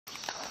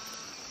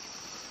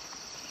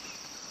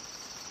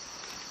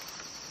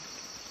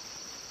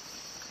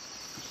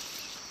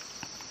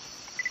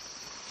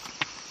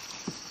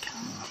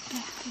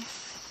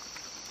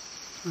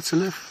That's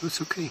enough.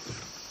 That's okay.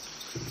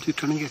 What are you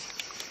trying to get?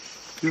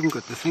 You haven't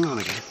got the thing on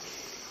again.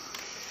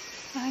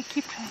 I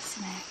keep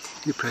pressing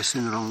it. You're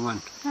pressing the wrong one.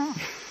 Oh.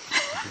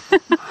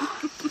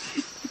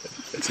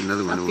 It's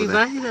another one over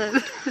there.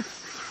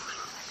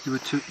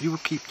 You will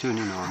keep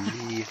turning on.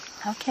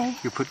 Okay.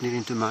 You're putting it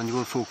into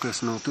manual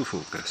focus and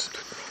autofocus.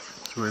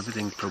 So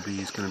everything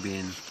probably is going to be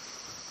in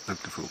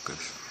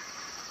autofocus.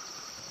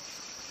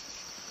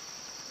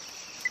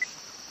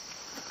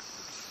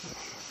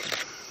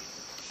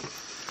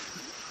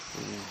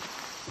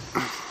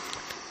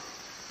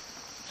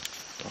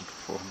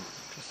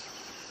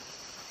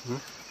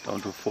 Down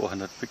to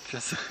 400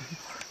 pictures.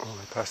 Oh,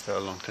 I passed that a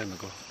long time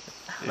ago.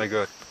 I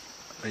got,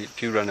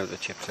 if you run out of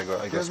chips, I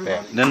got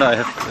spare. No, I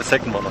have a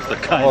second one of the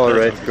kind. All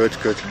right, good.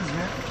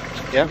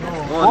 Yeah.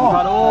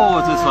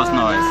 Oh, this was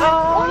nice.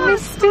 Oh,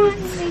 missed it.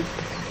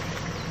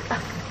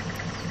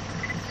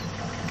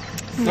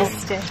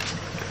 Missed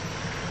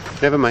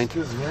it. Never mind.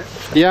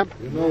 Yeah.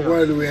 You know,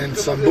 while we're in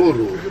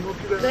Samburu,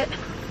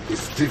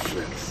 it's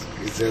different.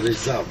 It's a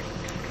reserve.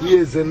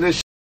 Here is a national.